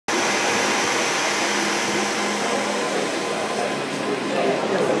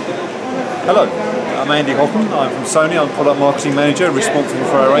Hello, I'm Andy Hoffman. I'm from Sony. I'm Product Marketing Manager responsible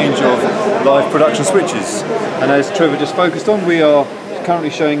for a range of live production switches. And as Trevor just focused on, we are currently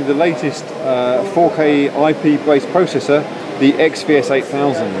showing the latest 4K IP based processor, the XVS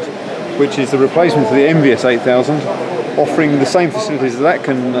 8000, which is the replacement for the MVS 8000, offering the same facilities that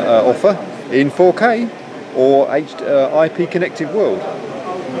can offer in 4K or IP connected world.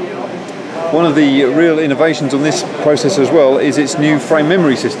 One of the real innovations on this processor as well is its new frame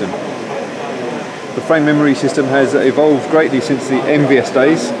memory system. The frame memory system has evolved greatly since the MVS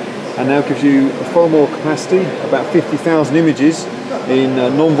days and now gives you far more capacity, about 50,000 images in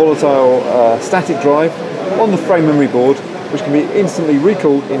non-volatile static drive on the frame memory board, which can be instantly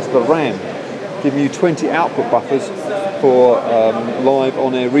recalled into the RAM, giving you 20 output buffers for live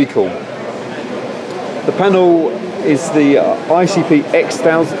on-air recall. The panel is the ICP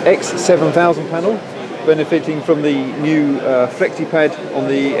X7000 panel, benefiting from the new FlexiPad on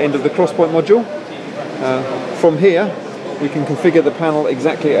the end of the crosspoint module. From here, we can configure the panel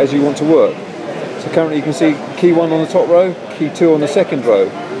exactly as you want to work. So currently you can see key 1 on the top row, key 2 on the second row.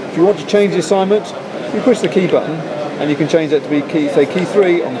 If you want to change the assignment, you push the key button and you can change that to be key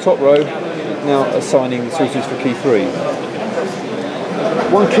 3 on the top row, now assigning the switches for key 3.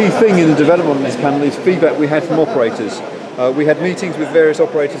 One key thing in the development of this panel is feedback we had from operators. We had meetings with various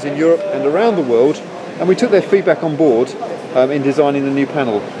operators in Europe and around the world, and we took their feedback on board in designing the new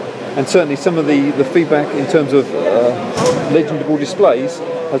panel. And certainly some of the feedback in terms of legible displays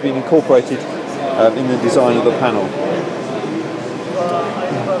has been incorporated in the design of the panel.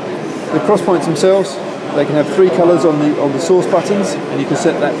 The crosspoints themselves, they can have 3 colours on the source buttons, and you can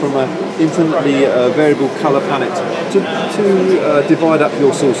set that from an infinitely variable colour palette to divide up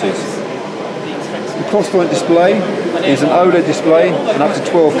your sources. The crosspoint display is an OLED display, and up to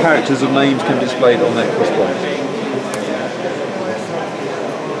 12 characters of names can be displayed on that crosspoint.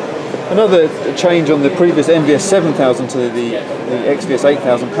 Another change on the previous MVS 7000 to the XVS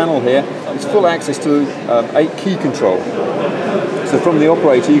 8000 panel here is full access to 8 key control. So from the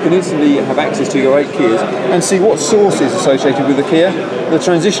operator you can instantly have access to your 8 keys and see what source is associated with the key, the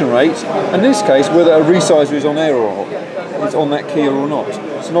transition rate, and in this case whether a resizer is on air or not, is on that key or not.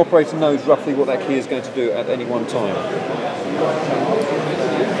 So an operator knows roughly what that key is going to do at any one time.